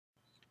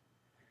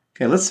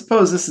Okay, let's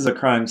suppose this is a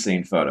crime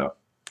scene photo.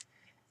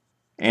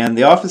 And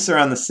the officer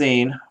on the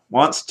scene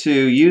wants to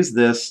use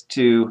this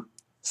to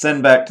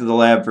send back to the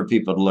lab for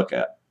people to look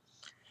at.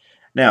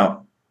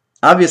 Now,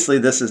 obviously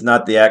this is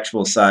not the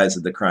actual size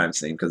of the crime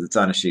scene because it's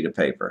on a sheet of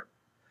paper.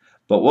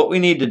 But what we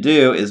need to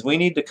do is we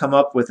need to come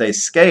up with a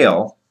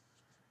scale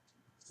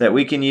that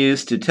we can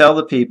use to tell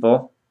the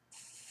people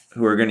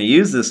who are going to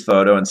use this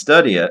photo and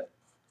study it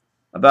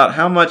about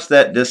how much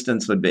that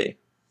distance would be.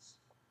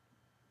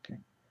 Okay.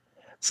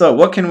 So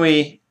what can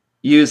we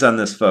use on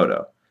this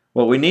photo?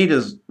 What we need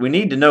is we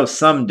need to know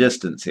some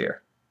distance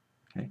here.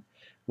 Okay.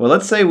 Well,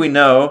 let's say we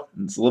know,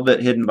 it's a little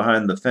bit hidden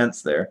behind the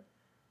fence there,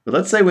 but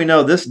let's say we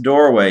know this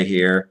doorway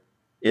here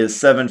is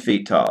 7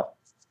 feet tall.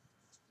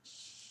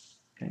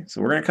 Okay,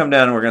 so we're going to come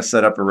down and we're going to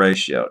set up a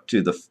ratio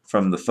to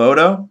from the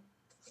photo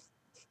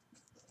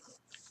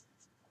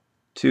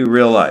to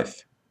real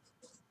life.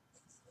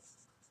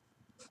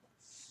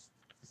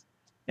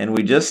 And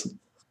we just,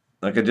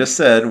 like I just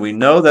said, we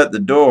know that the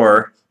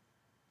door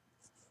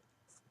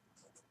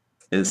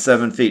is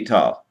 7 feet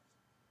tall.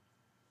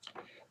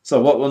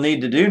 So what we'll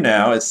need to do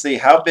now is see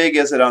how big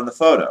is it on the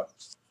photo.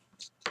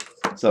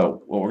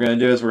 So what we're going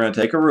to do is we're going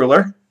to take a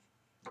ruler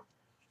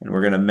and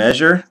we're going to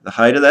measure the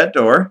height of that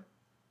door.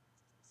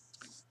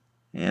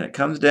 And it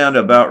comes down to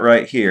about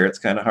right here. It's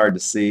kind of hard to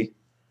see,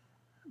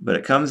 but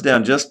it comes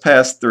down just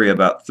past 3,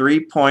 about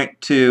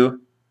 3.2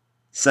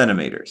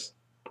 centimeters.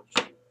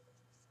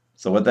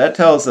 So what that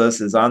tells us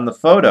is on the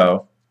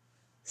photo,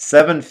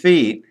 7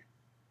 feet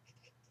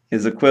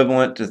is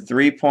equivalent to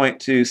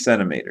 3.2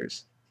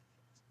 centimeters.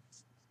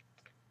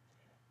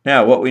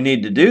 Now what we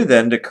need to do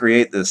then to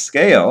create this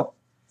scale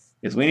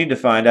is we need to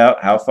find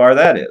out how far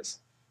that is.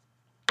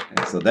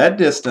 And so that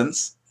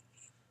distance,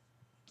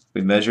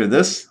 we measure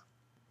this.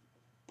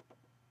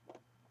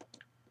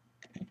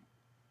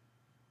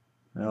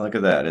 Now look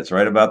at that, it's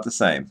right about the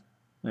same.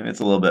 Maybe it's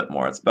a little bit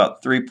more, it's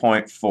about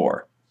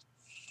 3.4.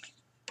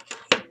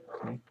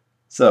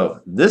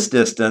 So this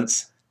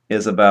distance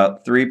is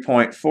about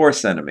 3.4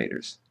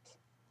 centimeters.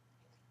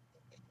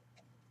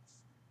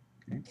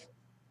 Okay.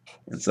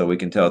 And so we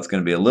can tell it's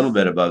going to be a little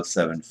bit above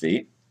 7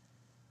 feet.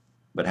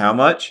 But how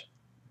much?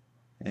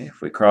 Okay,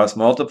 if we cross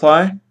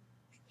multiply,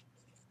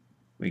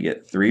 we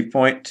get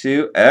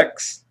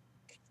 3.2x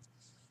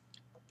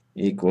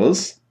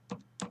equals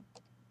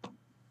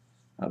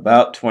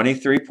about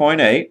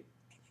 23.8.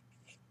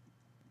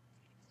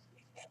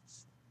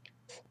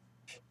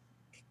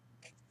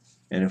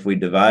 And if we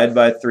divide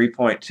by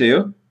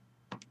 3.2,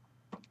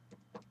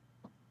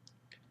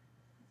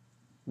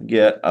 we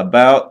get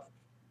about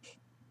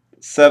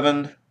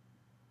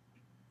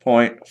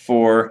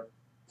 7.4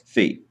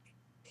 feet.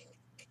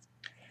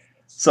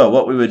 So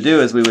what we would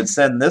do is we would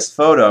send this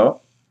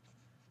photo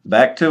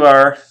back to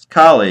our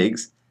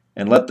colleagues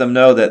and let them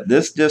know that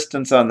this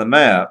distance on the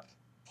map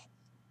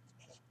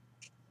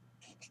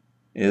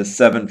is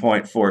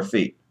 7.4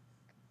 feet.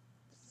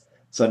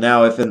 So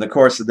now if in the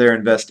course of their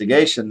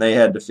investigation they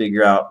had to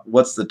figure out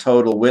what's the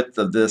total width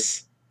of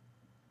this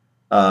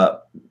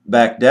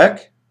back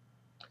deck,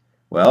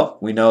 well,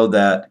 we know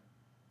that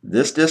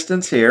this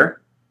distance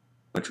here,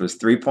 which was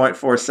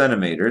 3.4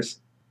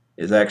 centimeters,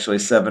 is actually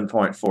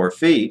 7.4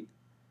 feet.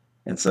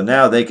 And so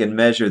now they can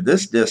measure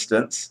this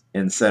distance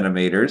in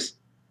centimeters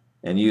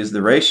and use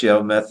the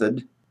ratio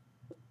method,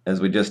 as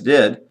we just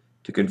did,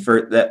 to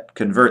convert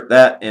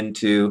that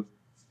into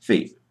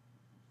feet.